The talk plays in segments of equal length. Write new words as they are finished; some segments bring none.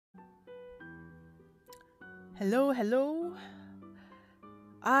Hello.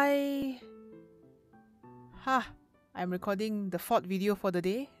 I'm recording the fourth video for the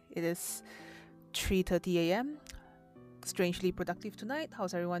day. It is 3:30 a.m. Strangely productive tonight.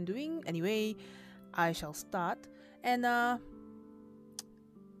 How's everyone doing? Anyway, I shall start. And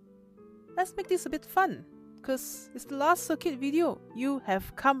let's make this a bit fun, because it's the last circuit video. You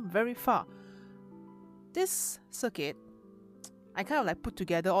have come very far. This circuit, I kind of like put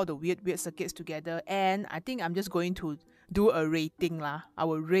together all the weird circuits together, and I think I'm just going to do a rating lah. I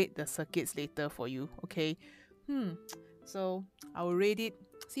will rate the circuits later for you, okay? So I will rate it.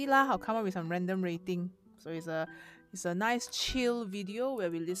 See lah, I'll come up with some random rating. So it's a nice chill video where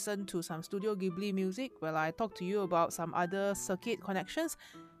we listen to some Studio Ghibli music while I talk to you about some other circuit connections,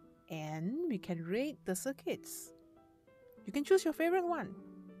 and we can rate the circuits. You can choose your favorite one.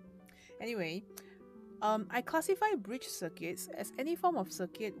 Anyway, I classify bridge circuits as any form of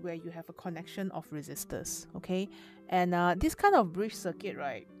circuit where you have a connection of resistors, okay? And this kind of bridge circuit,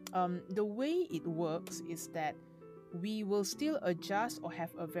 right, the way it works is that we will still adjust or have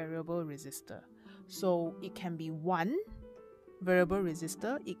a variable resistor. So it can be one variable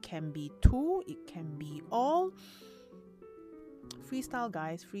resistor, it can be two, it can be all. Freestyle,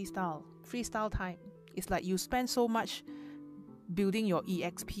 guys, freestyle time. It's like you spend so much building your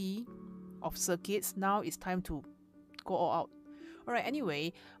EXP of circuits, now it's time to go all out. Alright,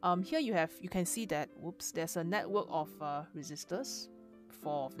 anyway, here you can see that there's a network of resistors,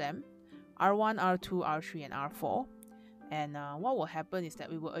 4 of them, R1, R2, R3 and R4. And what will happen is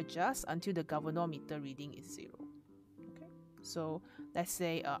that we will adjust until the galvanometer reading is 0. Okay, so let's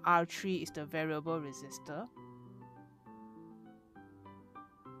say R3 is the variable resistor.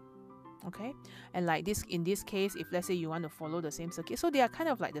 Okay, and like this, in this case, if let's say you want to follow the same circuit, so they are kind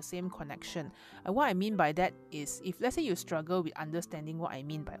of like the same connection. And what I mean by that is, if let's say you struggle with understanding what I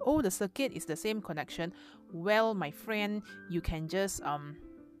mean by, oh, the circuit is the same connection, well, my friend, you can just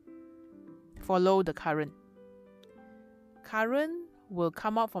follow the current. Current will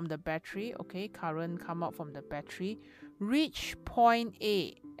come out from the battery, okay, current come out from the battery, reach point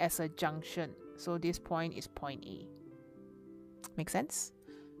A as a junction. So this point is point A. Make sense?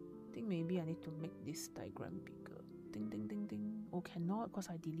 I think maybe I need to make this diagram bigger. Ding. Oh, cannot, because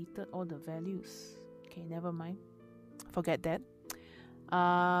I deleted all the values. Okay, never mind. Forget that.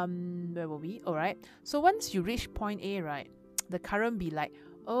 Where were we? Alright. So once you reach point A, right, the current be like,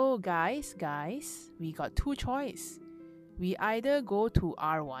 oh guys, we got 2 choice. We either go to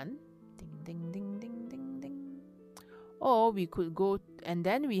R1, ding, or we could go, and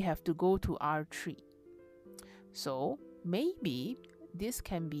then we have to go to R3. So maybe this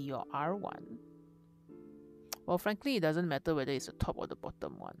can be your R1. Well, frankly, it doesn't matter whether it's the top or the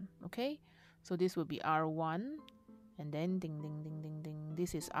bottom one, okay? So this will be R1, and then ding,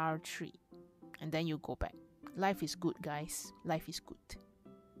 this is R3. And then you go back. Life is good, guys. Life is good.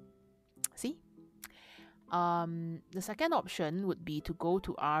 See? The second option would be to go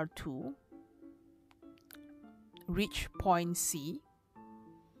to R2, reach point C.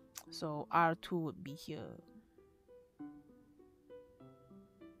 So R2 would be here.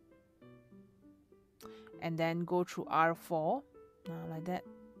 And then go through R4, like that.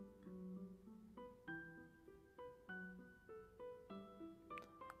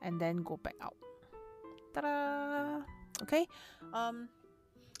 And then go back out. Ta-da! Okay.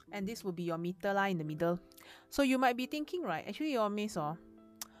 And this will be your meter line in the middle. So you might be thinking, right, actually your miss,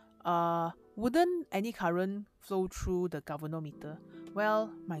 wouldn't any current flow through the galvanometer?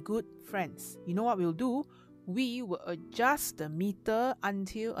 Well, my good friends, you know what we'll do? We will adjust the meter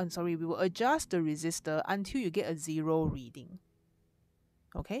until, we will adjust the resistor until you get a 0 reading.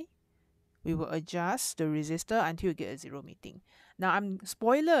 Okay? We will adjust the resistor until you get a 0 reading. Now,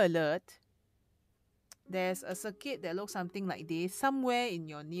 spoiler alert, there's a circuit that looks something like this somewhere in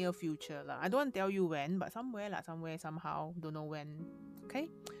your near future. I don't want to tell you when, but somewhere, somehow, don't know when. Okay?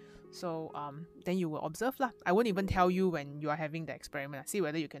 So, then you will observe. I won't even tell you when you are having the experiment. See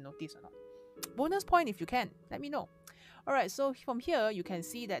whether you can notice or not. Bonus point if you can, let me know. Alright, so from here you can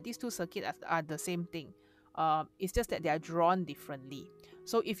see that these 2 circuits are the same thing. It's just that they are drawn differently.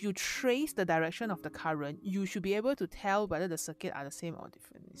 So if you trace the direction of the current, you should be able to tell whether the circuit are the same or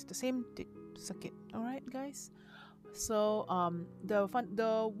different. It's the same circuit. Alright, guys. So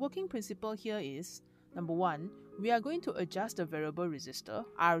the working principle here is, number 1, we are going to adjust the variable resistor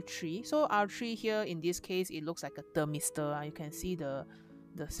R3. So R3 here in this case, it looks like a thermistor. You can see the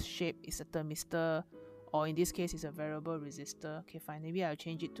shape is a thermistor, or in this case it's a variable resistor. Okay, fine, maybe I'll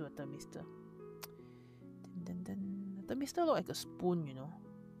change it to a thermistor. The thermistor looks like a spoon, you know,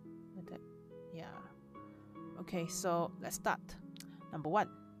 like that. Yeah. Okay, so let's start. Number 1,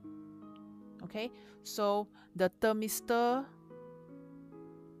 Okay, so the thermistor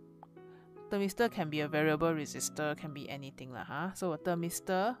can be a variable resistor, can be anything lah, huh? So a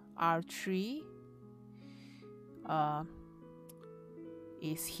thermistor R3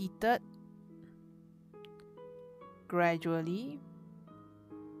 is heated gradually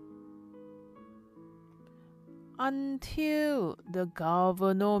until the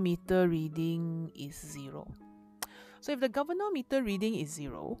galvanometer reading is 0. So if the galvanometer reading is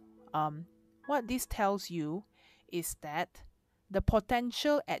 0, what this tells you is that the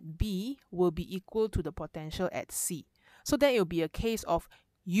potential at B will be equal to the potential at C. So then it will be a case of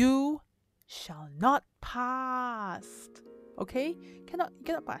you shall not pass. Okay? Cannot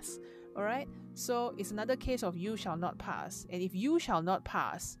pass. Alright? So it's another case of you shall not pass. And if you shall not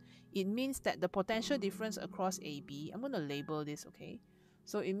pass, it means that the potential difference across AB, I'm going to label this, okay?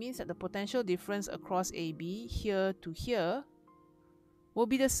 So it means that the potential difference across AB here to here will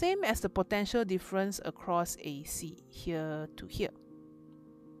be the same as the potential difference across AC here to here.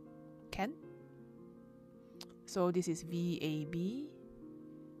 Can? So this is VAB,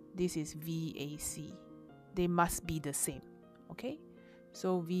 this is VAC. They must be the same, okay?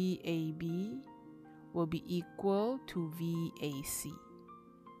 So VAB will be equal to VAC.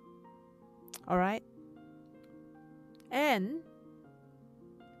 Alright? And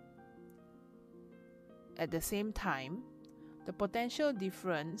at the same time, the potential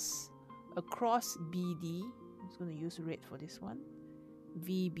difference across BD, I'm just going to use red for this one,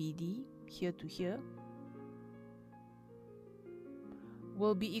 VBD, here to here,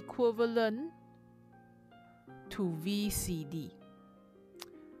 will be equivalent to VCD.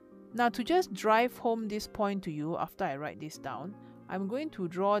 Now, to just drive home this point to you after I write this down, I'm going to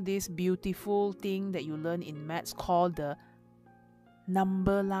draw this beautiful thing that you learn in maths called the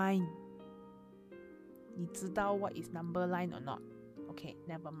number line. 你知道 what is number line or not? Okay,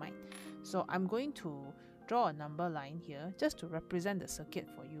 never mind. So I'm going to draw a number line here just to represent the circuit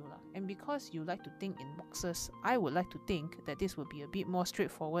for you. And because you like to think in boxes, I would like to think that this will be a bit more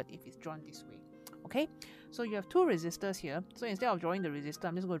straightforward if it's drawn this way. Okay, so you have two resistors here. So instead of drawing the resistor,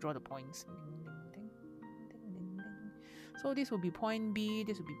 I'm just going to draw the points. So this will be point B,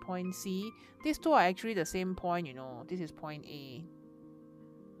 this will be point C. These two are actually the same point, you know. This is point A.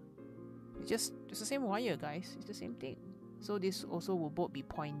 It's the same wire, guys. It's the same thing. So this also will both be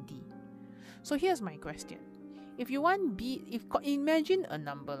point D. So here's my question. If you want B, imagine a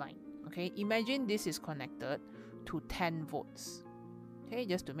number line. Okay, imagine this is connected to 10 volts. Okay,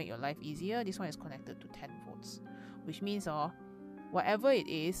 just to make your life easier, this one is connected to 10 volts. Which means whatever it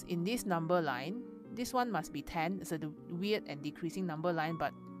is in this number line, this one must be 10. It's a weird and decreasing number line,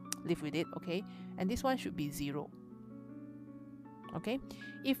 but live with it, okay? And this one should be 0. Okay,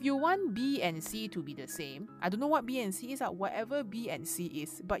 if you want B and C to be the same, I don't know what B and C is, whatever B and C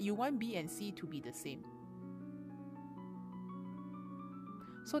is, but you want B and C to be the same.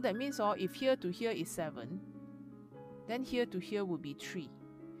 So that means if here to here is 7, then here to here will be 3.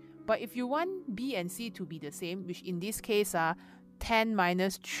 But if you want B and C to be the same, which in this case 10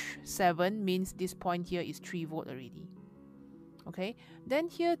 minus 7 means this point here is 3 volt already. Okay, then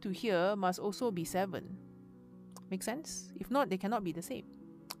here to here must also be 7. Make sense? If not, they cannot be the same.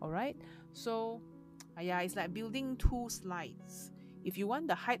 Alright, so yeah, it's like building two slides. If you want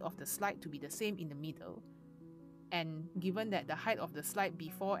the height of the slide to be the same in the middle, and given that the height of the slide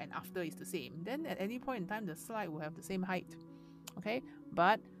before and after is the same, then at any point in time the slide will have the same height. Okay,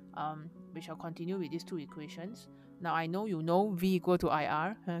 but we shall continue with these two equations. Now I know you know V equal to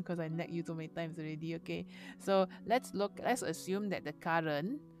IR because I nagged you so many times already. Okay, so let's assume that the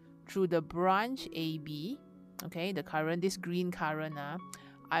current through the branch AB, okay, the current, this green current,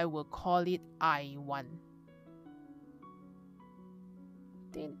 I will call it I1.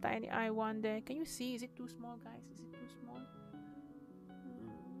 Tiny I1 there. Can you see? Is it too small, guys? Is it too small?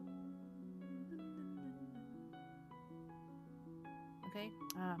 Okay,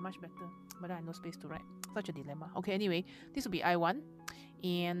 much better. But I have no space to write. Such a dilemma. Okay, anyway, this will be I1.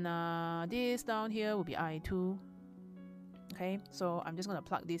 And this down here will be I2. Okay, so I'm just going to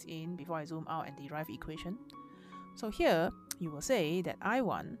plug this in before I zoom out and derive equation. So here, you will say that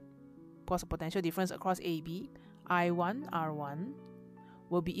I1, because the potential difference across AB, I1 R1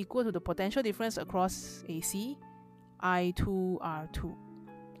 will be equal to the potential difference across AC, I2 R2.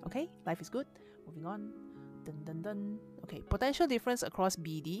 Okay, life is good. Moving on. Dun, dun, dun. Okay, potential difference across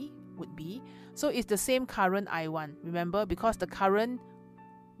BD would be, so it's the same current I1. Remember, because the current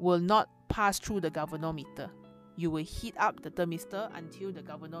will not pass through the galvanometer. You will heat up the thermistor until the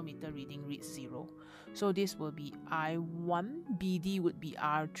galvanometer reading reads 0. So this will be I1, BD would be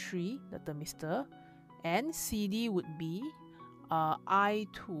R3, the thermistor, and CD would be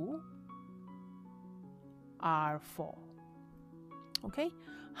I2 R4. Okay,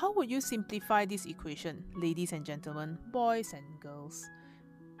 how would you simplify this equation, ladies and gentlemen, boys and girls?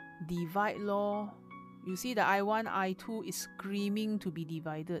 Divide law. You see the I1, I2 is screaming to be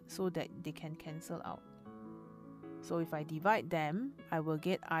divided so that they can cancel out. So if I divide them, I will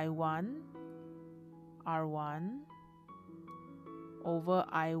get I1 R1 over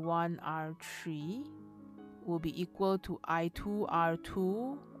I1 R3 will be equal to I2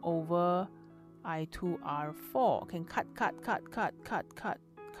 R2 over I2 R4. Can cut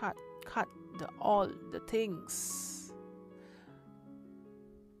all the things.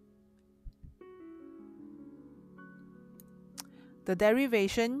 The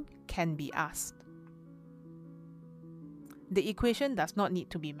derivation can be asked. The equation does not need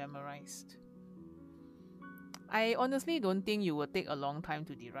to be memorized. I honestly don't think you will take a long time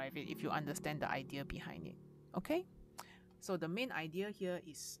to derive it if you understand the idea behind it. Okay? So the main idea here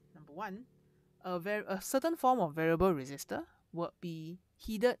is, number one, a certain form of variable resistor will be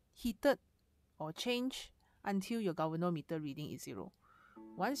heated or changed until your galvanometer reading is 0.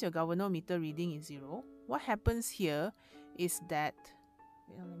 Once your galvanometer reading is 0, what happens here is that,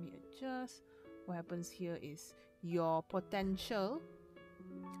 let me adjust. What happens here is your potential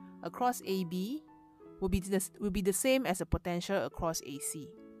across AB will be the same as the potential across AC.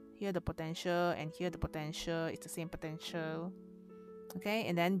 Here the potential and here the potential is the same potential. Okay,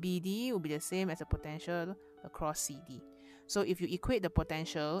 and then BD will be the same as the potential across CD. So if you equate the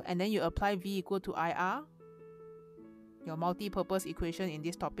potential and then you apply V equal to IR, your multi-purpose equation in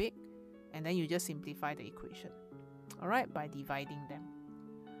this topic, and then you just simplify the equation. Alright, by dividing them.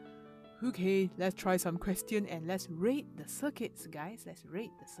 Okay, let's try some question and let's rate the circuits, guys. Let's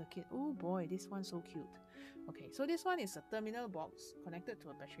rate the circuit. Oh boy, this one's so cute. Okay, so this one is a terminal box connected to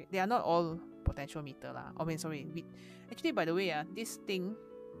a battery. They are not all potentiometer lah. I mean, sorry. Actually, by the way, this thing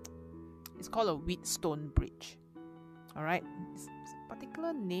is called a Wheatstone bridge. Alright, it's a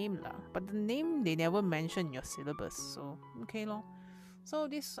particular name lah, but the name they never mention in your syllabus. So okay lor. So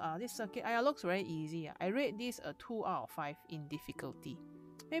this circuit, looks very easy. I rate this a 2 out of 5 in difficulty.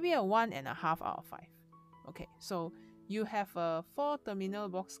 Maybe a 1.5 out of 5. Okay, so you have a 4 terminal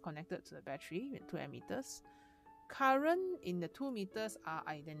box connected to the battery with 2 ammeters. Current in the 2 meters are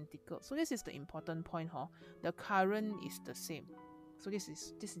identical. So this is the important point, the current is the same. So this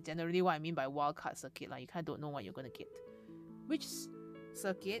is generally what I mean by wildcard circuit. You kind of don't know what you're going to get. Which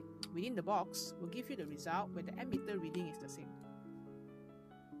circuit within the box will give you the result when the ammeter reading is the same.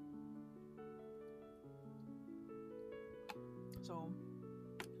 So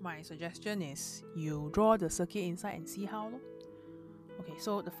my suggestion is you draw the circuit inside and see how. Okay,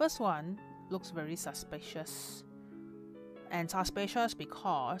 so the first one looks very suspicious. And suspicious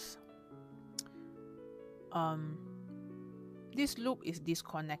because this loop is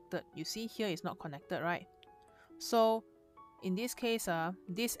disconnected. You see here it's not connected, right? So in this case,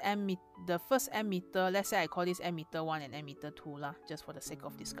 the first ammeter, let's say I call this ammeter 1 and ammeter 2 lah, just for the sake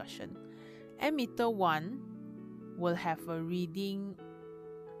of discussion. Ammeter 1 will have a reading,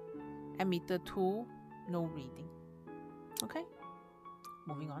 ammeter 2 no reading. Okay,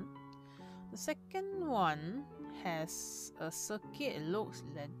 moving on. The second one has a circuit. It looks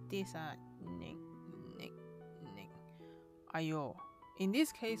like this. Ayo. In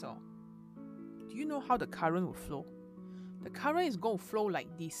this case, do you know how the current will flow? The current is going to flow like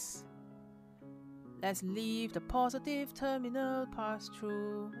this. Let's leave the positive terminal, pass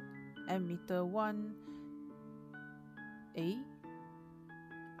through ammeter 1.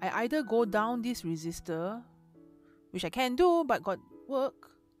 I either go down this resistor, which I can do, but got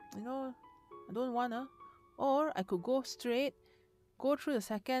work. I don't wanna. Or I could go straight, go through the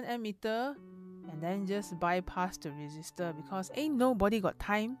second ammeter, and then just bypass the resistor, because ain't nobody got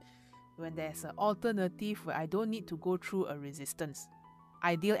time when there's an alternative where I don't need to go through a resistance.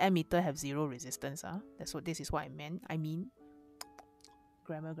 Ideal ammeter have 0 resistance. This is what I mean.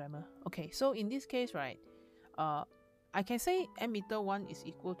 Grammar. Okay, so in this case, right, I can say ammeter 1 is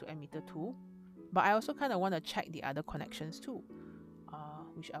equal to ammeter 2, but I also kind of want to check the other connections too,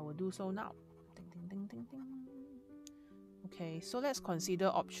 which I will do so now. Ding. Okay, so let's consider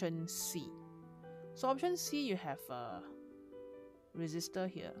option C. So option C, you have a resistor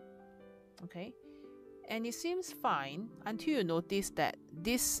here. Okay, and it seems fine until you notice that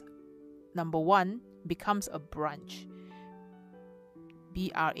this number 1 becomes a branch,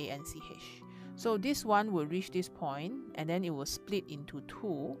 branch. So this one will reach this point and then it will split into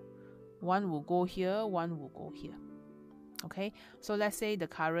 2. One will go here, one will go here. Okay, so let's say the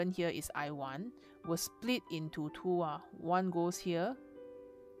current here is I1, will split into 2. One goes here,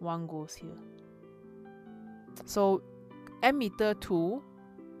 one goes here. So ammeter 2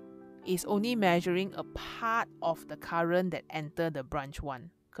 is only measuring a part of the current that entered the branch 1,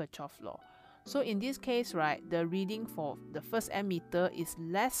 Kirchoff law. So in this case, right, the reading for the first ammeter is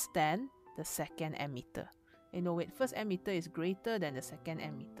less than the second ammeter. No, wait, first ammeter is greater than the second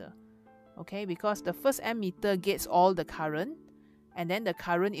ammeter. Okay, because the first ammeter gets all the current, and then the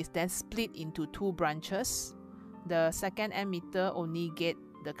current is then split into 2 branches. The second ammeter only get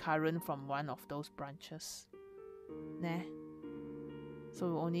the current from one of those branches. Nah. So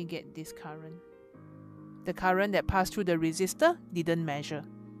we only get this current. The current that passed through the resistor didn't measure.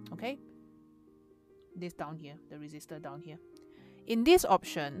 Okay? This down here, the resistor down here. In this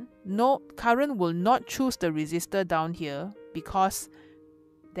option, no current will not choose the resistor down here because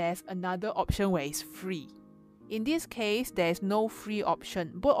there's another option where it's free. In this case, there is no free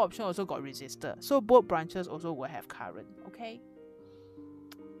option. Both options also got resistor. So both branches also will have current. Okay?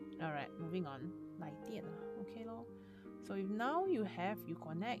 Alright, moving on. 来电啊, okay lor. So if now you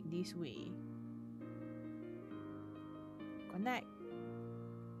connect this way. Connect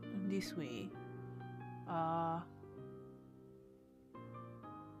this way.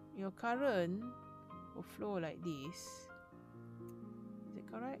 Your current will flow like this. Is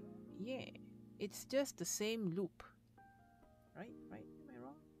it correct? Yeah. It's just the same loop. Right? Right? Am I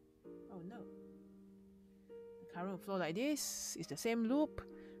wrong? Oh no. The current will flow like this. It's the same loop.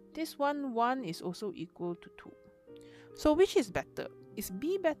 This one is also equal to 2. So which is better? Is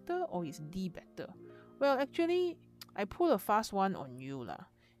B better or is D better? Well, actually, I pull a fast one on you lah.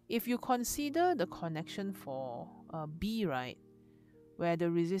 If you consider the connection for B, right, where the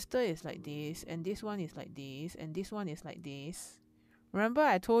resistor is like this, and this one is like this, and this one is like this. Remember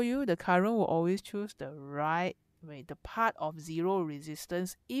I told you the current will always choose the the part of 0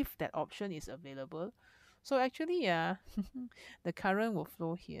 resistance if that option is available. So actually, yeah, the current will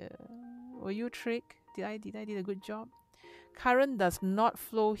flow here. Were you tricked? Did I did a good job? Current does not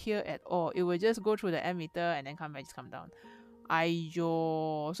flow here at all. It will just go through the ammeter and then just come down.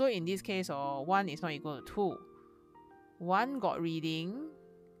 Aiyo. So in this case, 1 is not equal to 2. 1 got reading,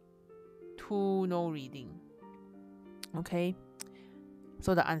 2 no reading. Okay?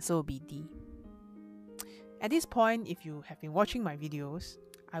 So the answer will be D. At this point, if you have been watching my videos,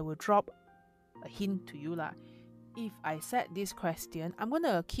 I will drop a hint to you lah. If I set this question, I'm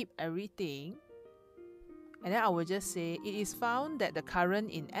gonna keep everything, and then I will just say it is found that the current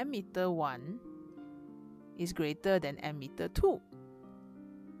in ammeter 1 is greater than ammeter 2.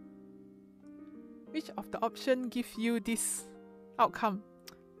 Which of the option gives you this outcome?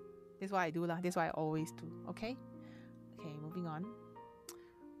 That's what I do lah. That's what I always do. Okay? Okay, moving on.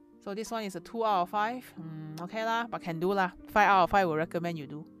 So this one is a 2 out of 5. Okay lah, but can do lah. 5 out of 5 will recommend you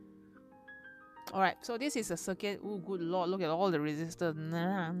do. Alright, so this is a circuit. Oh, good lord, look at all the resistors.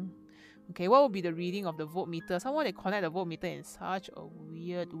 Okay, what will be the reading of the voltmeter? Someone they connect the voltmeter in such a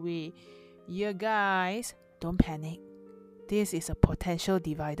weird way. Yeah, guys, don't panic. This is a potential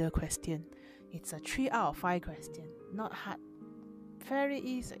divider question. It's a 3 out of 5 question. Not hard. Very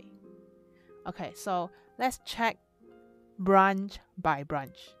easy. Okay, so let's check branch by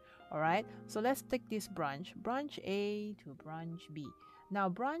branch. Alright, so let's take this branch A to branch B. Now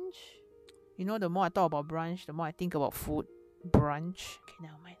branch, you know, the more I talk about branch, the more I think about food. Branch. Okay,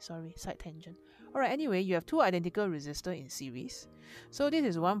 now mind, sorry, side tangent. Alright, anyway, you have 2 identical resistors in series. So this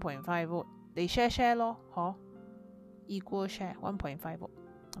is 1.5 volt. They share law, huh? Equal share, 1.5 volt.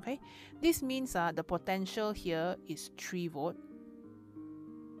 Okay, this means the potential here is 3 volt.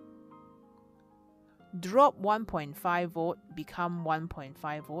 Drop 1.5 volt, become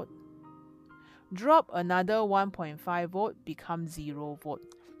 1.5 volt. Drop another 1.5 volt, become 0 volt.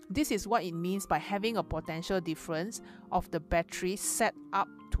 This is what it means by having a potential difference of the battery set up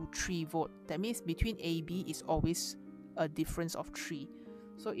to 3 volt. That means between AB is always a difference of 3.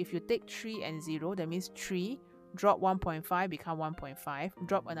 So if you take 3 and 0, that means 3, drop 1.5, become 1.5,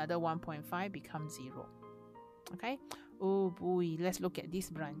 drop another 1.5, become 0. Okay? Oh boy, let's look at this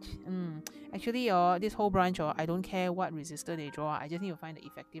branch. Actually, this whole branch, I don't care what resistor they draw. I just need to find the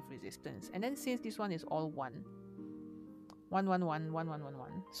effective resistance. And then since this one is all 1, 1, 1, 1, 1, 1, 1,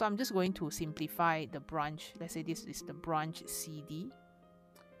 1. So I'm just going to simplify the branch. Let's say this is the branch CD.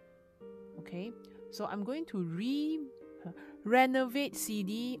 Okay, so I'm going to renovate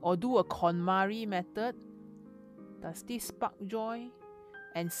CD or do a KonMari method. Does this spark joy?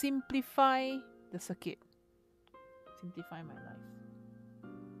 And simplify the circuit. Simplify my life.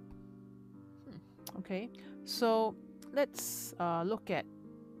 Okay, so let's look at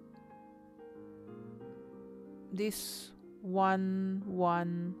this 1,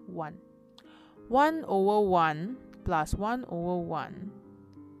 1, 1. 1 over 1 plus 1 over 1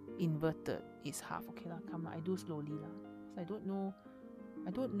 inverted is half. Okay lah, come on, I do slowly lah. So I don't know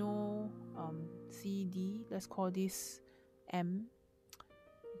I don't know CD. Let's call this M.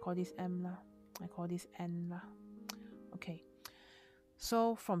 Call this M lah. I call this N lah. Okay.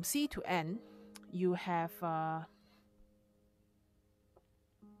 So from C to N, you have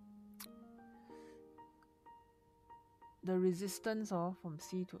the resistance from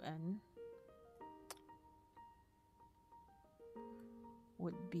C to N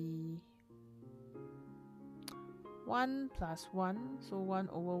would be 1 plus 1, so 1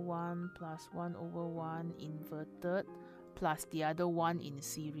 over 1 plus 1 over 1 inverted plus the other one in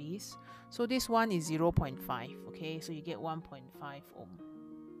series. So this one is 0.5, okay, so you get 1.5 ohm.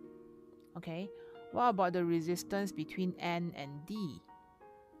 Okay, what about the resistance between N and D?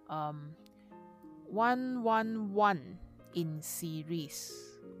 111 in series.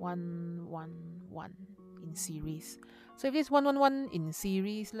 111 in series. So if it's 111 in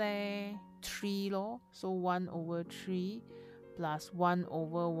series, 3 lor. So 1 over 3 plus 1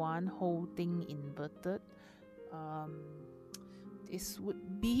 over 1, whole thing inverted. This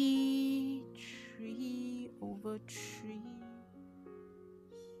would be 3 over 3.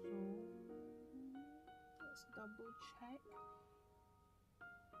 So let's double check.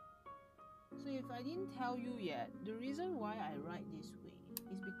 So if I didn't tell you yet, the reason why I write this way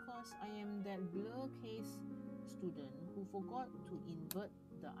is because I am that blur case student who forgot to invert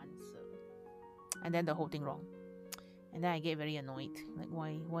the answer. And then the whole thing wrong. And then I get very annoyed. Like,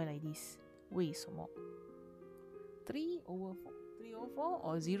 why like this? 为什么? 3 over 4. 3 over 4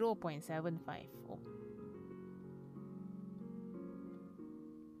 or 0.75 ohm.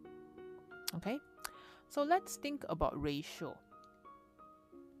 Okay. So let's think about ratio.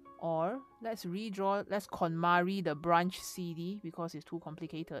 Or let's KonMari the branch CD because it's too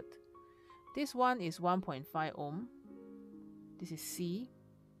complicated. This one is 1.5 ohm. This is C.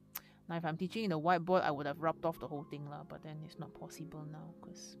 Now if I'm teaching in the whiteboard, I would have rubbed off the whole thing lah, but then it's not possible now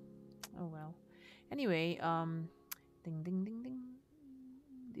because, oh well. Anyway, ding ding ding ding.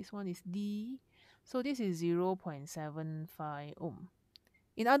 This one is D. So this is 0.75 ohm.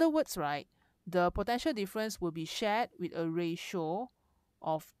 In other words, right, the potential difference will be shared with a ratio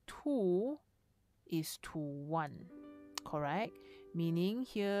of 2 is to 1, correct? Meaning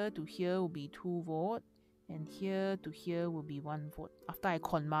here to here will be 2 volt and here to here will be 1 volt after I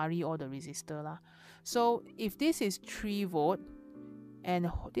KonMari all the resistor lah. So if this is 3 volt and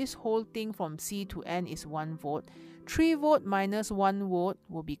this whole thing from C to N is 1 volt, 3 volt minus 1 volt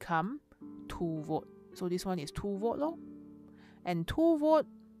will become 2 volt. So this one is 2 volt lor. And 2 volt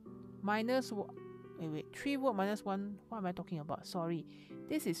minus 3 volt minus 1, what am I talking about? Sorry,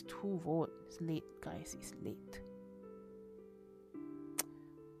 this is 2 volt. It's late, guys, it's late.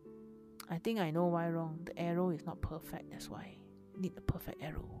 I think I know why wrong. The arrow is not perfect, that's why. We need a perfect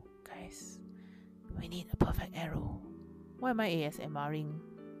arrow, guys. We need a perfect arrow. Why am I ASMRing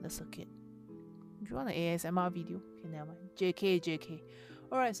the circuit? Do you want an ASMR video? Okay, never mind. JK.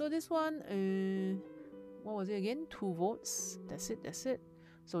 Alright, so this one, what was it again? 2 volts. That's it.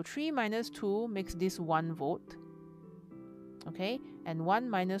 So 3 minus 2 makes this 1 volt. Okay, and 1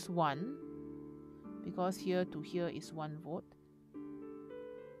 minus 1, because here to here is 1 volt.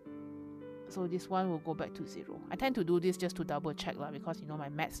 So this one will go back to 0. I tend to do this just to double check lah, because you know my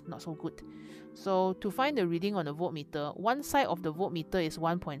maths not so good. So to find the reading on the voltmeter, one side of the voltmeter is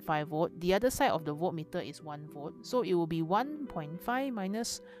 1.5 volt, the other side of the voltmeter is 1 volt. So it will be 1.5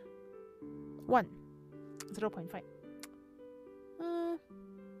 minus 1, 0.5.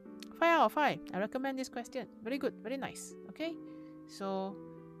 5 out of 5. I recommend this question. Very good, very nice. Okay, so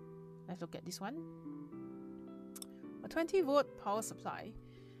let's look at this one. A 20 volt power supply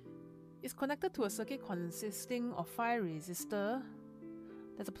is connected to a circuit consisting of 5 resistors.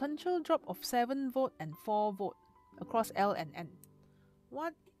 There's a potential drop of 7 volt and 4 volt across L and N.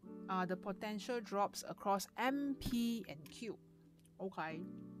 What are the potential drops across M, P, and Q? Okay.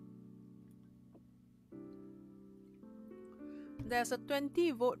 There's a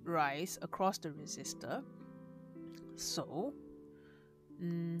 20 volt rise across the resistor. So,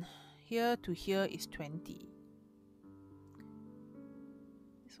 here to here is 20.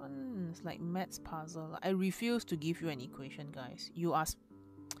 This one is like maths puzzle. I refuse to give you an equation, guys. You are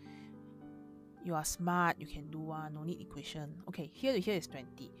smart, you can do one, no need equation. Okay, here to here is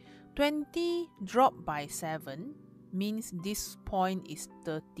 20. 20 dropped by 7 means this point is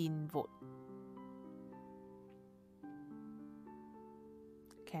 13 volt.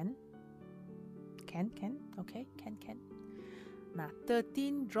 Can? Okay, can. Now,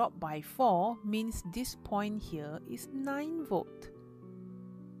 13 dropped by 4 means this point here is 9 volt.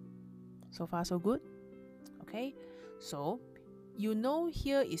 So far, so good. Okay, so you know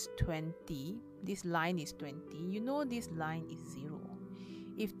here is 20. This line is 20. You know this line is 0.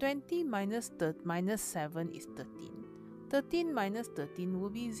 If 20 minus 7 is 13, 13 minus 13 will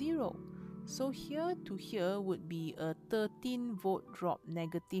be 0. So here to here would be a 13 volt drop,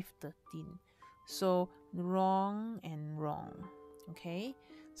 negative 13. So wrong and wrong. Okay,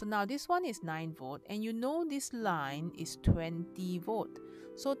 so now this one is 9 volt, and you know this line is 20 volt.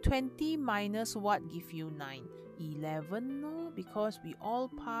 So 20 minus what give you 9? 11, no? Because we all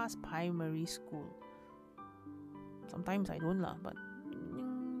pass primary school. Sometimes I don't lah, but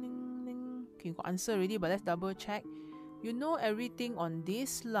okay, you got answer already, but let's double check. You know everything on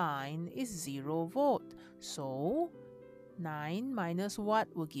this line is 0 volt. So 9 minus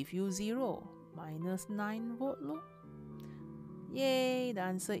what will give you 0? Minus 9 volt lor. Yay, the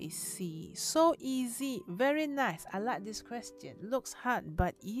answer is C. So easy. Very nice. I like this question. Looks hard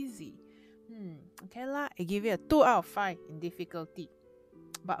but easy. Okay lah, I give it a 2 out of 5 in difficulty.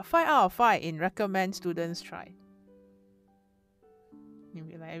 But 5 out of 5 in recommend students try.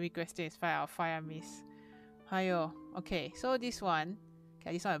 Maybe like every question is 5 out of 5 I miss. Hiyo. Okay, so this one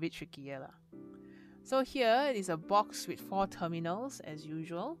a bit trickier lah. So here it is a box with 4 terminals as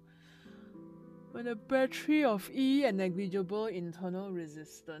usual. With a battery of E and negligible internal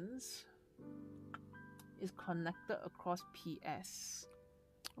resistance is connected across PS.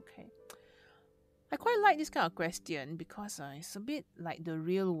 Okay. I quite like this kind of question because it's a bit like the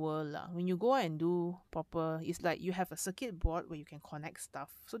real world lah. When you go and do proper, it's like you have a circuit board where you can connect stuff.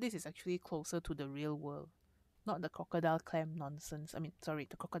 So this is actually closer to the real world, not the crocodile clam nonsense. The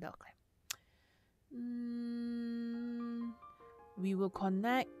crocodile clam. We will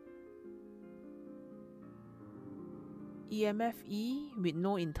connect EMF E with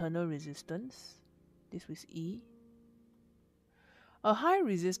no internal resistance. This was E. A high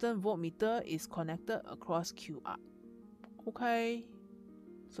resistance voltmeter is connected across QR. Okay,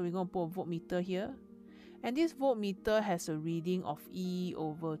 so we're going to put a voltmeter here. And this voltmeter has a reading of E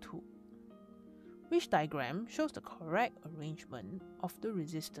over 2. Which diagram shows the correct arrangement of the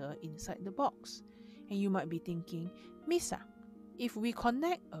resistor inside the box? And you might be thinking, Miss, if we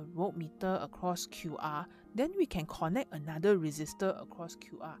connect a voltmeter across QR, then we can connect another resistor across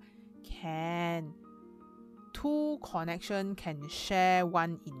QR. Can. 2 connection can share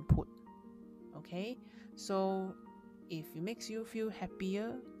 1 input. Okay, so if it makes you feel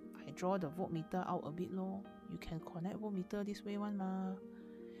happier, I draw the voltmeter out a bit low. You can connect voltmeter this way one ma.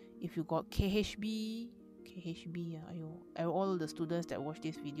 If you got KHB, all the students that watch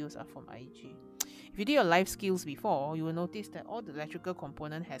these videos are from IG. If you did your life skills before, you will notice that all the electrical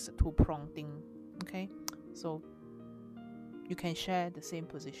component has a 2-prong thing. Okay, so you can share the same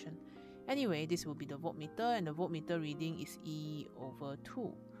position. Anyway, this will be the voltmeter, and the voltmeter reading is E over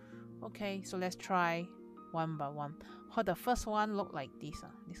 2. Okay, so let's try one by one. How the first one look like this?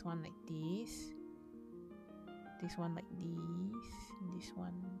 This one like this. This one like this. This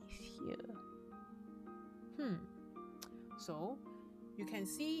one is here. So you can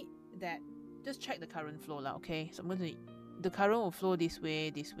see that. Just check the current flow lah. Okay, so the current will flow this way,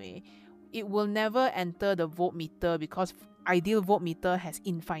 this way. It will never enter the voltmeter because ideal voltmeter has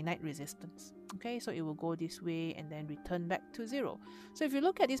infinite resistance. Okay, so it will go this way and then return back to 0. So if you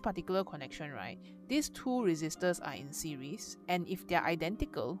look at this particular connection, right, these 2 resistors are in series, and if they are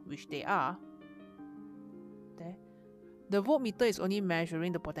identical, which they are, there, the voltmeter is only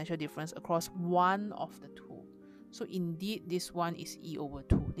measuring the potential difference across one of the 2. So indeed, this one is E over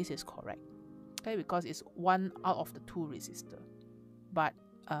 2. This is correct. Okay, because it's 1 out of the 2 resistor. But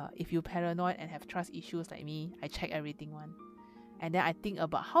if you're paranoid and have trust issues like me, I check everything one. And then I think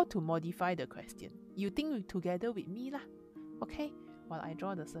about how to modify the question. You think together with me lah. Okay? While I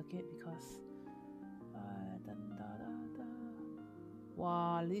draw the circuit because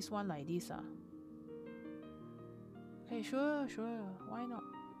wow, this one like this Okay, sure. Why not?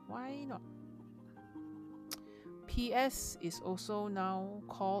 Why not? PS is also now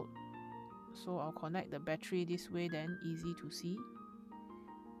called, so I'll connect the battery this way then, easy to see.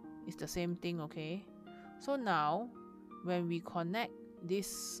 It's the same thing, okay? So now, when we connect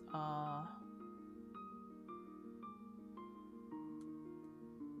this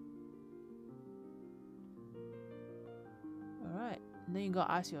alright, then you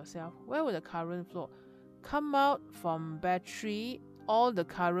gotta ask yourself, where will the current flow? Come out from battery, all the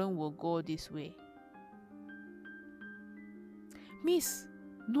current will go this way. Miss,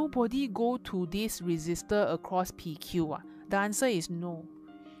 nobody go to this resistor across PQ. The answer is no.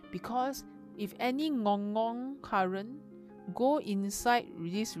 Because if any ngong current go inside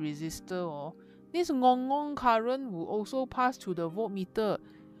this resistor, this ngong current will also pass to the voltmeter.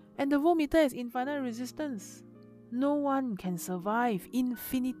 And the voltmeter is infinite resistance. No one can survive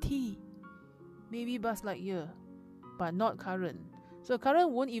infinity. Maybe Buzz Lightyear, but not current. So current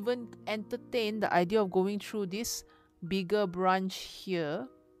won't even entertain the idea of going through this bigger branch here.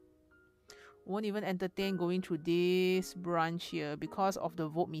 Won't even entertain going through this branch here because of the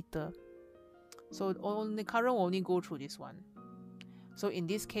voltmeter. So only current will only go through this one. So in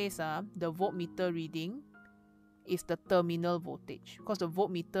this case, the voltmeter reading is the terminal voltage because the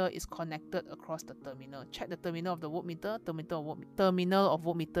voltmeter is connected across the terminal. Check the terminal of the voltmeter. Terminal of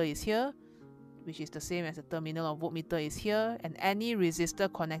voltmeter is here, which is the same as the terminal of voltmeter is here, and any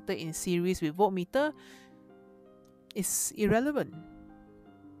resistor connected in series with voltmeter is irrelevant.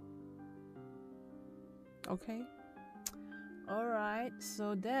 Okay. Alright,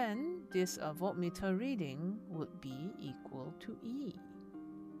 so then this voltmeter reading would be equal to E.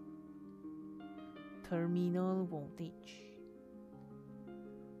 Terminal voltage.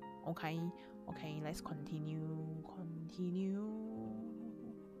 Okay, let's continue.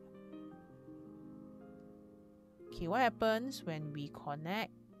 Okay, what happens when we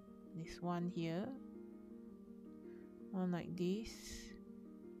connect this one here? One like this.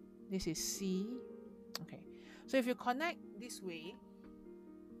 This is C. Okay, so if you connect this way,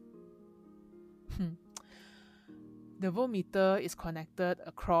 the voltmeter is connected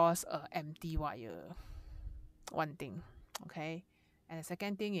across an empty wire. One thing, okay? And the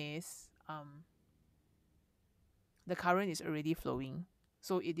second thing is the current is already flowing.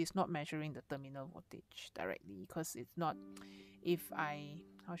 So it is not measuring the terminal voltage directly because it's not,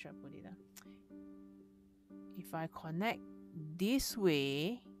 how should I put it? If I connect this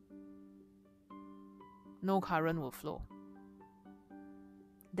way, no current will flow.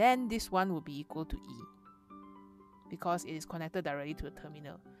 Then this one will be equal to E because it is connected directly to the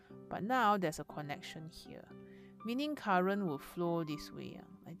terminal. But now there's a connection here, meaning current will flow this way,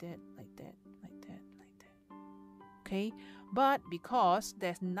 like that. Okay, but because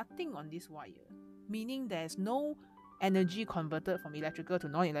there's nothing on this wire, meaning there's no energy converted from electrical to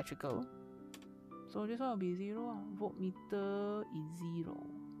non-electrical, so this one will be 0. Voltmeter is 0.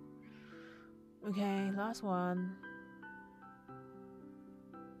 Okay, last one.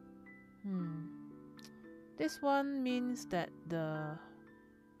 This one means that the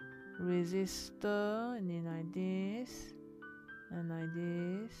resistor, and then like this, and like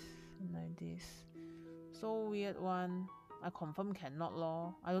this, and like this. So weird one. I confirm cannot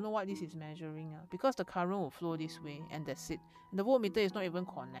lor. I don't know what this is measuring because the current will flow this way and that's it. And the voltmeter is not even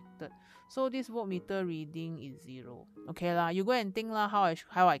connected. So this voltmeter reading is 0. Okay lah, you go and think lah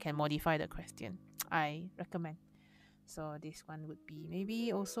how I can modify the question. I recommend. So this one would be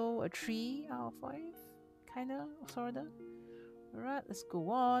maybe also a 3 out of 5. Kinda, sorta. Alright, let's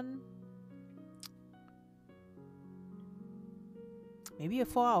go on. Maybe a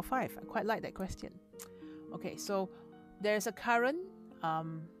 4 out of 5. I quite like that question. Okay, so there's a current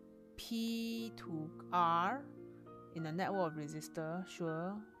P to R in a network of resistor,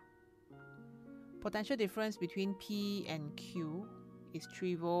 sure. Potential difference between P and Q is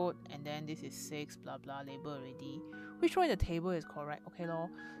 3 volt, and then this is 6, blah blah, label already. Which one in the table is correct? Okay lor.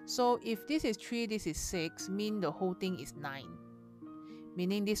 So if this is 3, this is 6, mean the whole thing is 9.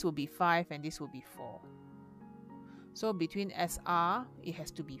 Meaning this will be 5 and this will be 4. So between SR, it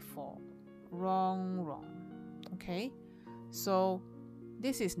has to be 4. Wrong. Okay, so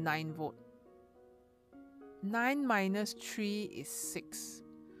this is 9 volt. 9 minus 3 is 6.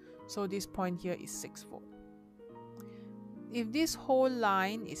 So this point here is 6 volt. If this whole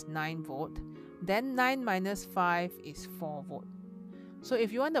line is 9 volt, then 9 minus 5 is 4 volt. So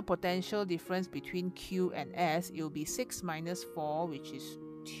if you want the potential difference between Q and S, it will be 6 minus 4, which is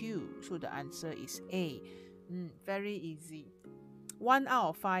 2. So the answer is A. Very easy. 1 out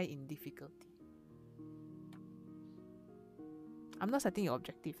of 5 in difficulty. I'm not setting your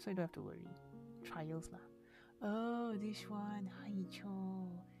objective, so you don't have to worry. Trials lah. Oh, this one.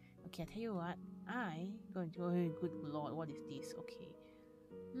 Okay, I tell you what. Good lord, what is this? Okay.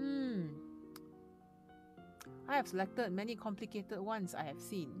 I have selected many complicated ones I have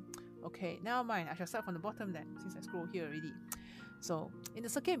seen. Okay, never mind. I shall start from the bottom then, since I scroll here already. So, in the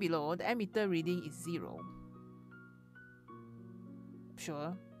circuit below, the ammeter reading is 0.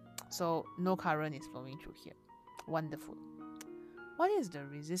 Sure. So, no current is flowing through here. Wonderful. What is the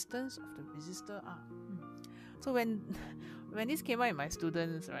resistance of the resistor R? So when this came out in my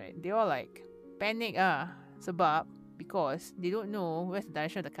students, right, they all like panic sebab because they don't know where's the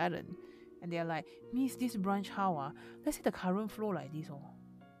direction of the current. And they're like, Miss, this branch how? Let's say the current flow like this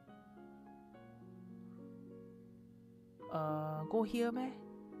go here meh?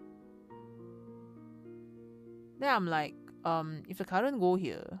 Then I'm like, if the current go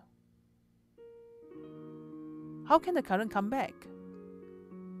here, how can the current come back?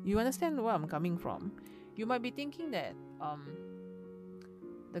 You understand where I'm coming from? You might be thinking that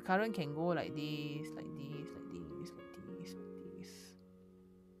the current can go like this, like this, like this, like this, like this.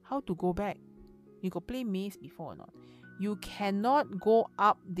 How to go back? You got play maze before or not? You cannot go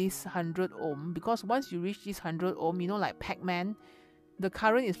up this 100 ohm, because once you reach this 100 ohm, you know, like Pac-Man, the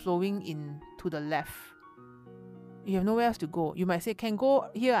current is flowing in to the left. You have nowhere else to go. You might say, can go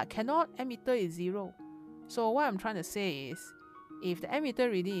here. Cannot. Ammeter is 0. So what I'm trying to say is, if the ammeter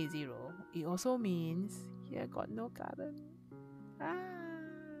reading is 0, it also means here got no current.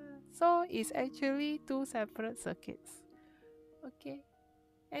 So it's actually 2 separate circuits. Okay.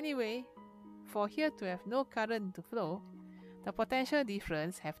 Anyway, for here to have no current to flow, the potential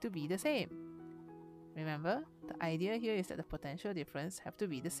difference have to be the same. Remember, the idea here is that the potential difference have to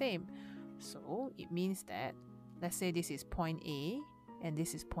be the same. So it means that, let's say this is point A and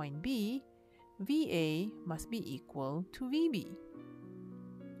this is point B, VA must be equal to VB.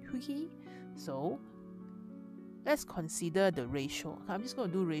 Okay? So let's consider the ratio. I'm just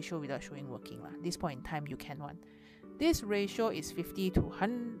going to do ratio without showing working. This point in time, you can one. This ratio is 50 to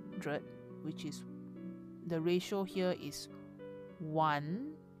 100, which is, the ratio here is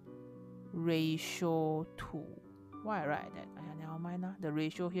 1 ratio 2. Why I write that? Never mind. The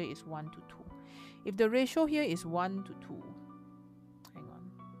ratio here is 1 to 2. If the ratio here is 1 to 2, hang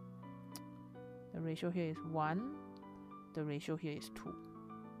on. The ratio here is 1. The ratio here is 2.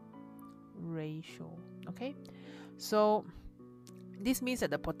 Ratio. Okay? So this means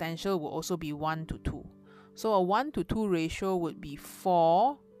that the potential will also be 1 to 2. So a 1 to 2 ratio would be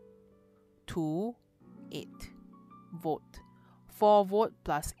 4 to 8 volt. 4 volt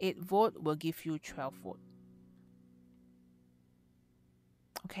plus 8 volt will give you 12 volt.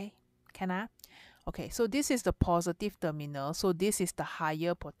 Okay? Can I? Okay, so this is the positive terminal. So this is the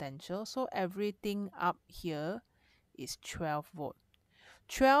higher potential. So everything up here is 12 volt.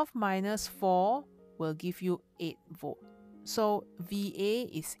 12 minus 4 will give you 8 volt. So VA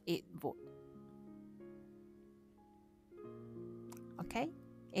is 8 volt. Okay?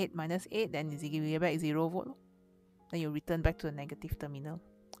 8 minus 8, then is give you back 0 volt. Then you return back to the negative terminal.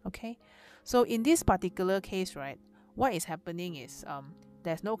 Okay? So in this particular case, right, what is happening is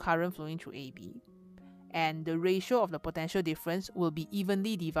there's no current flowing through AB. And the ratio of the potential difference will be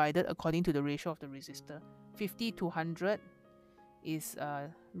evenly divided according to the ratio of the resistor. 50 to 100 is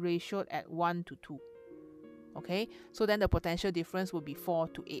ratioed at 1 to 2. Okay? So then the potential difference will be 4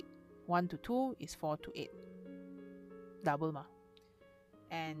 to 8. 1 to 2 is 4 to 8. Double ma.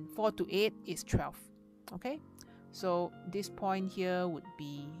 And 4 to 8 is 12. Okay? So this point here would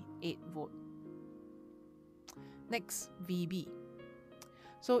be 8 volt. Next, VB.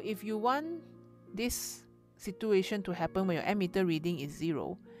 So if you want this situation to happen when your ammeter reading is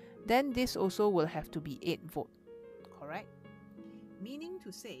 0, then this also will have to be 8 volt. Correct? Meaning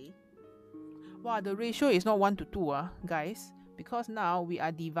to say, wow, the ratio is not 1 to 2, guys, because now we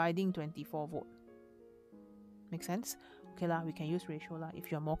are dividing 24 volt. Make sense? Okay lah, we can use ratio lah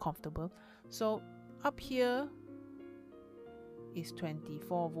if you're more comfortable. So up here is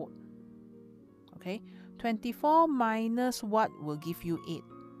 24 volt. Okay? 24 minus what will give you 8?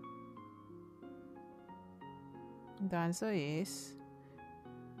 The answer is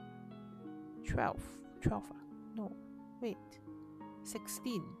 12. 12. No, wait.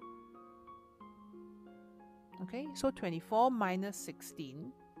 16. Okay, so 24 minus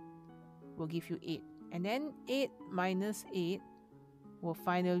 16 will give you 8. And then 8 minus 8 will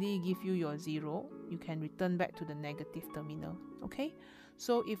finally give you your 0. You can return back to the negative terminal. Okay,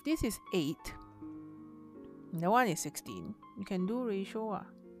 so if this is 8, the one is 16, you can do ratio.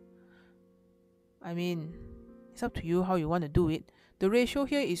 I mean, it's up to you how you want to do it. The ratio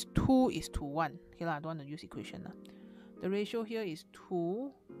here is 2 is to 1. Okay, I don't want to use equation. The ratio here is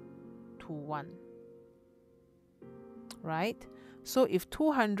 2 to 1. Right? So if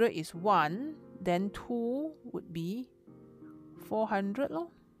 200 is 1, then 2 would be 400.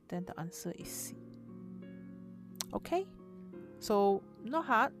 Then the answer is C. Okay? So not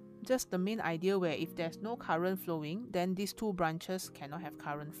hard. Just the main idea where if there's no current flowing, then these two branches cannot have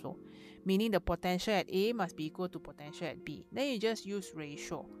current flow. Meaning the potential at A must be equal to potential at B. Then you just use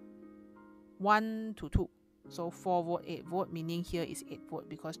ratio 1 to 2. So 4 volt, 8 volt, meaning here is 8 volt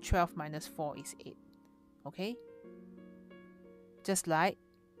because 12 minus 4 is 8. Okay? Just like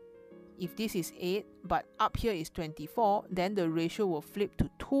if this is 8, but up here is 24, then the ratio will flip to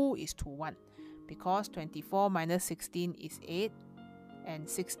 2 is to 1. Because 24 minus 16 is 8. And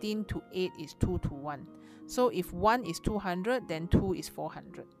 16 to 8 is 2 to 1. So if 1 is 200, then 2 is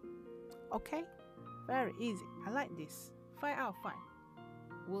 400. Okay? Very easy. I like this. 5 out of 5.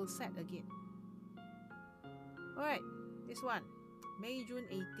 We'll set again. Alright, this one. May, June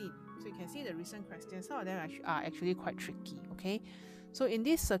 18. So you can see the recent questions. Some of them are actually quite tricky. Okay? So in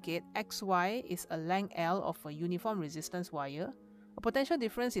this circuit, XY is a length L of a uniform resistance wire. A potential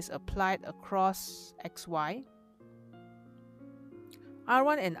difference is applied across XY.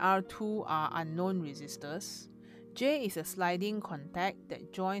 R1 and R2 are unknown resistors. J is a sliding contact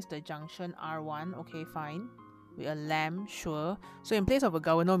that joins the junction R1, okay, fine, with a lamp, sure. So in place of a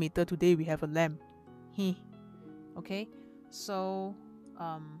galvanometer, today we have a lamp. Okay, so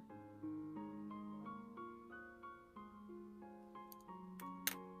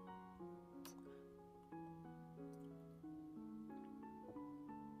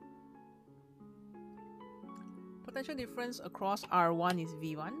potential difference across R1 is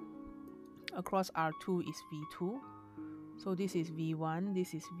V1, across R2 is V2. So this is V1,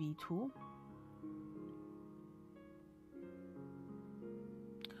 this is V2.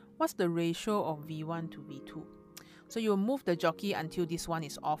 What's the ratio of V1 to V2? So you'll move the jockey until this one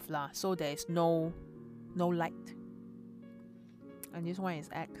is off lah, so there is no light. And this one is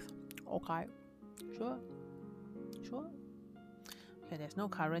X. Okay. Sure. Okay, there's no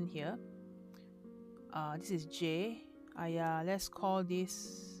current here. This is J. Let's call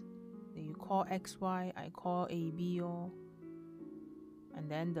this, you call XY, I call AB or, and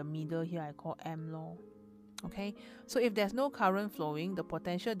then the middle here I call M law. Okay, so if there's no current flowing, the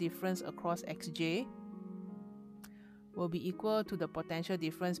potential difference across XJ will be equal to the potential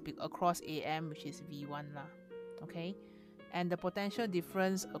difference across AM, which is V1 lah. Okay, and the potential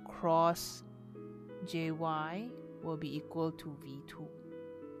difference across JY will be equal to V2.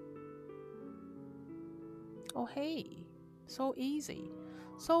 Oh hey, so easy.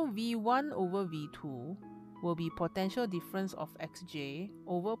 So V1 over V2 will be potential difference of XJ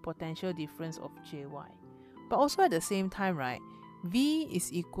over potential difference of JY. But also at the same time, right, V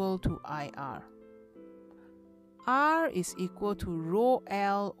is equal to IR. R is equal to rho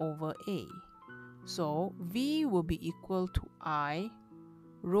L over A. So V will be equal to I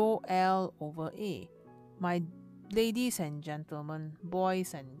rho L over A. My ladies and gentlemen,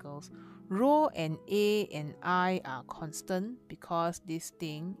 boys and girls, rho and A and I are constant because this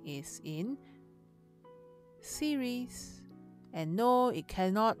thing is in series. And no, it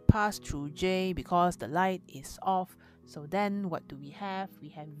cannot pass through J because the light is off. So then what do we have? We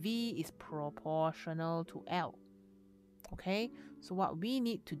have V is proportional to L. Okay, so what we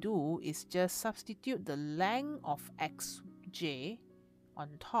need to do is just substitute the length of XJ on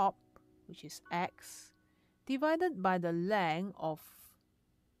top, which is X, divided by the length of,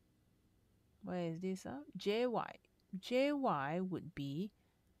 where is this? JY. JY would be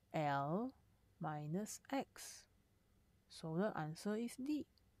L minus X. So the answer is D.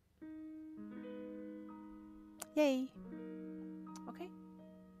 Yay! Okay.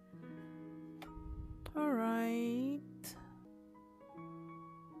 Alright.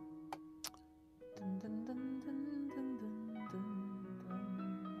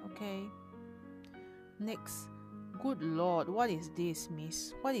 Okay. Next. Good lord, what is this,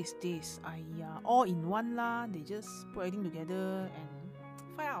 miss? What is this? All in one lah. They just put everything together and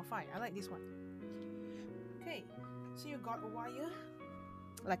 5 out of 5. I like this one. Okay. So you got a wire,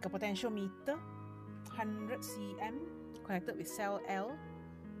 like a potentiometer, 100 cm, connected with cell L.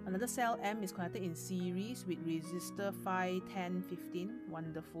 Another cell M is connected in series with resistor 5, 10, 15.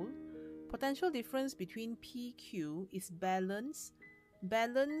 Wonderful. Potential difference between PQ is balance.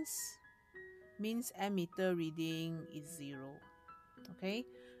 Balance means ammeter reading is 0. Okay?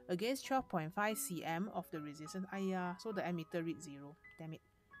 Against 12.5 cm of the resistance. So the ammeter reads 0. Damn it.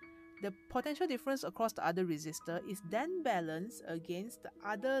 The potential difference across the other resistor is then balanced against the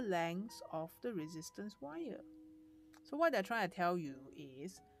other lengths of the resistance wire. So what they're trying to tell you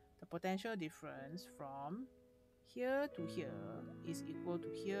is the potential difference from here to here is equal to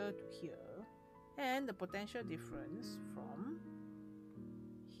here to here, and the potential difference from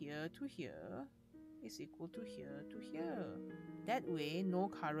here to here is equal to here to here. That way, no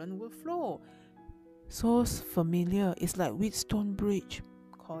current will flow. So familiar. It's like Wheatstone Bridge.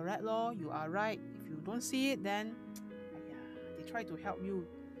 Correct lor, you are right. If you don't see it, then they try to help you.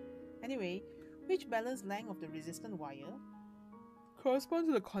 Anyway, which balance length of the resistant wire corresponds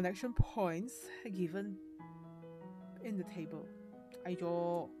to the connection points given in the table?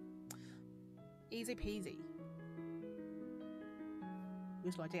 Aiyo, easy peasy.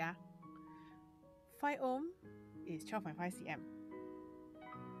 Use logic 5 ohm is 12.5 cm.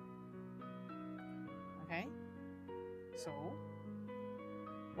 Okay, so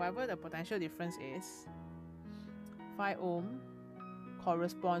whatever the potential difference is, 5 ohm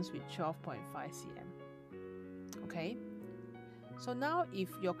corresponds with 12.5 cm. Okay, so now if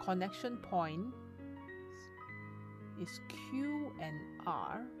your connection point is Q and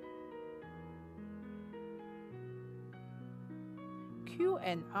R, Q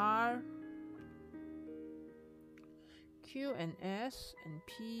and R, Q and S, and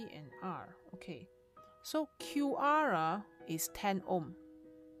P and R. Okay, so QR is 10 ohm.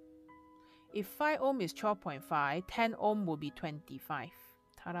 If 5 ohm is 12.5, 10 ohm will be 25.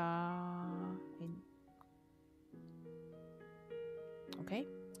 Ta-da! Okay.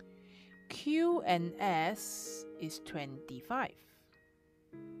 Q and S is 25.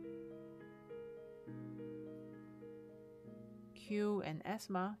 Q and S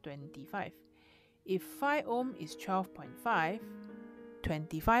 25. If 5 ohm is 12.5,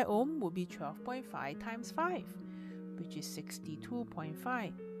 25 ohm will be 12.5 times 5, which is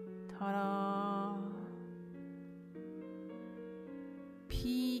 62.5. Ta-da!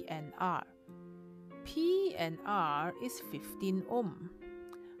 P and R. P and R is 15 ohm.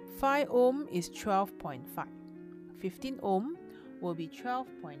 5 ohm is 12.5. 15 ohm will be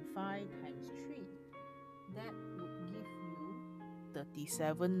 12.5 times 3. That would give you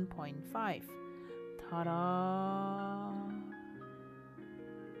 37.5. Ta-da!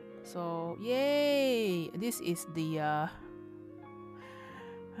 So, yay! This is the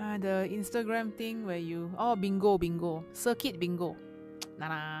Instagram thing where you... Oh, bingo. Circuit bingo.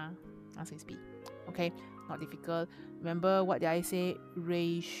 Nana. As I speak. Okay, not difficult. Remember what did I say?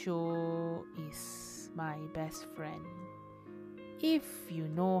 Ratio is my best friend. If you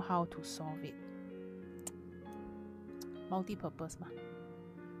know how to solve it. Multi-purpose ma.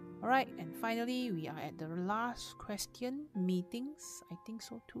 Alright, and finally we are at the last question. Meetings. I think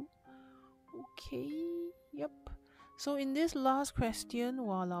so too. Okay, yep. So in this last question,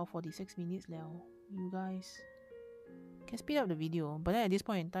 wow, 46 minutes now. You guys can speed up the video. But then at this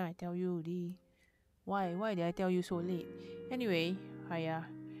point in time, I tell you why did I tell you so late? Anyway, hiya.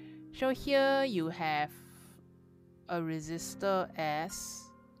 So here you have a resistor S.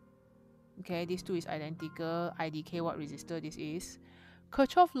 Okay, these two is identical. IDK what resistor this is.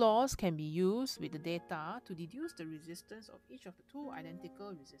 Kirchoff laws can be used with the data to deduce the resistance of each of the two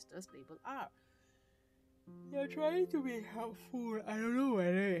identical resistors labeled R. You're trying to be helpful. I don't know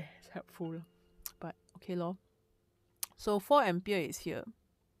whether it's helpful. But okay lor. So 4 ampere is here.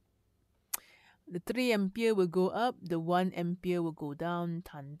 The 3 ampere will go up, the 1 ampere will go down,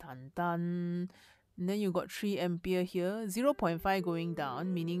 And then you got 3 ampere here, 0.5 going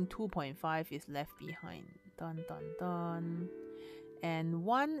down, meaning 2.5 is left behind. And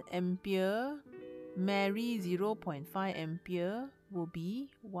 1 ampere marry 0.5 ampere will be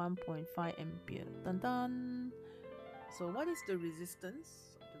 1.5 ampere. So what is the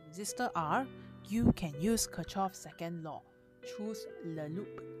resistance of the resistor R? You can use Kirchoff's second law. Choose the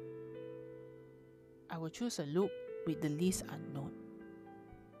loop. I will choose a loop with the least unknown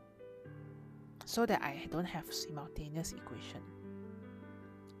so that I don't have simultaneous equation.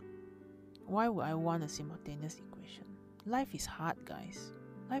 Why would I want a simultaneous equation? Life is hard, guys.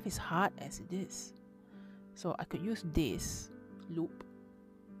 Life is hard as it is. So I could use this loop.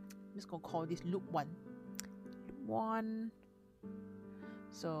 I'm just going to call this loop 1. Loop 1.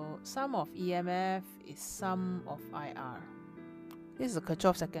 So sum of EMF is sum of IR. This is a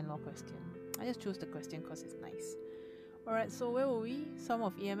Kirchoff second law question. I just chose the question because it's nice. Alright, so where were we? Sum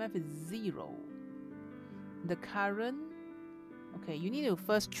of EMF is 0. The current, okay, you need to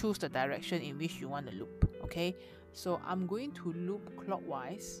first choose the direction in which you want to loop. Okay, so I'm going to loop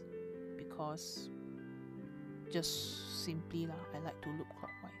clockwise because just simply I like to loop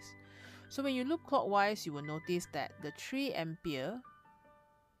clockwise. So when you loop clockwise, you will notice that the 3 ampere,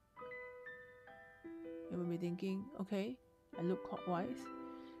 you will be thinking, okay, I loop clockwise.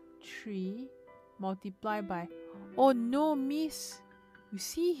 3 multiplied by, oh no miss, you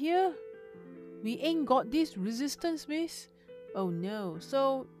see here we ain't got this resistance miss. Oh no.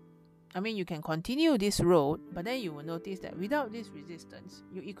 So I mean you can continue this road, but then you will notice that without this resistance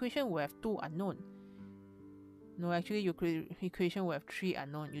your equation will have 2 unknown. No, actually your equation will have 3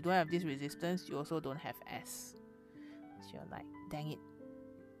 unknown. You don't have this resistance, you also don't have S. So you're like, dang it,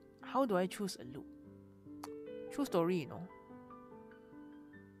 how do I choose a loop? True story, you know.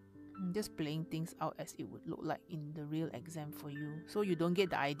 I'm just playing things out as it would look like in the real exam for you. So you don't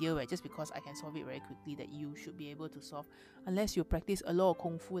get the idea where just because I can solve it very quickly that you should be able to solve unless you practice a lot of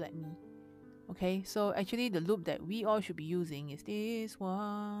Kung Fu like me. Okay, so actually the loop that we all should be using is this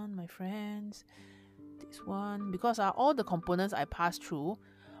one, my friends. This one. Because all the components I pass through,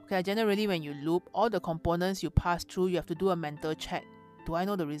 okay, generally when you loop, all the components you pass through, you have to do a mental check. Do I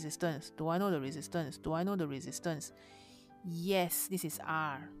know the resistance? Do I know the resistance? Do I know the resistance? Yes, this is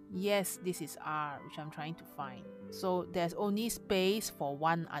R. Yes, this is R, which I'm trying to find. So there's only space for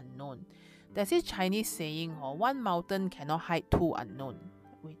 1 unknown. There's this Chinese saying, one mountain cannot hide 2 unknown.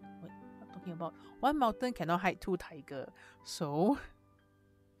 Wait, what am I talking about? One mountain cannot hide 2 tiger. So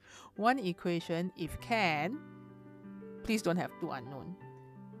one equation if can. Please don't have two unknown.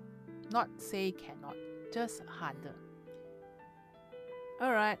 Not say cannot, just harder.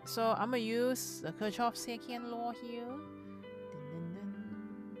 Alright, so I'm going to use the Kirchoff's second law here.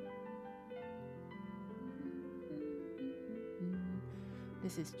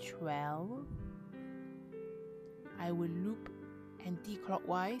 This is 12. I will loop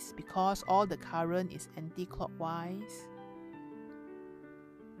anti-clockwise because all the current is anti-clockwise.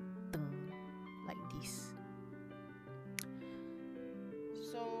 Like this.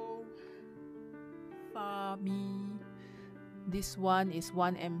 So, for me, this one is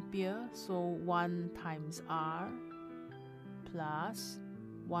 1 ampere, so 1 times R plus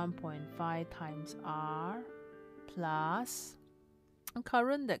 1.5 times R plus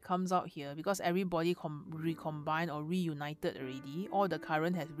current that comes out here, because everybody recombined or reunited already. All the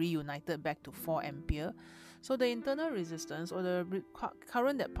current has reunited back to 4 ampere. So the internal resistance or the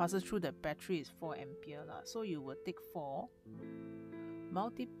current that passes through the battery is 4 ampere. So you will take 4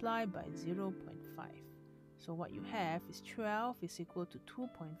 multiply by 0.5. So what you have is 12 is equal to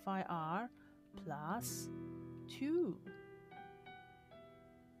 2.5 R plus 2.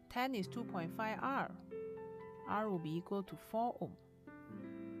 10 is 2.5 R. R will be equal to 4 ohm.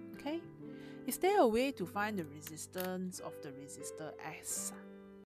 Okay, is there a way to find the resistance of the resistor S?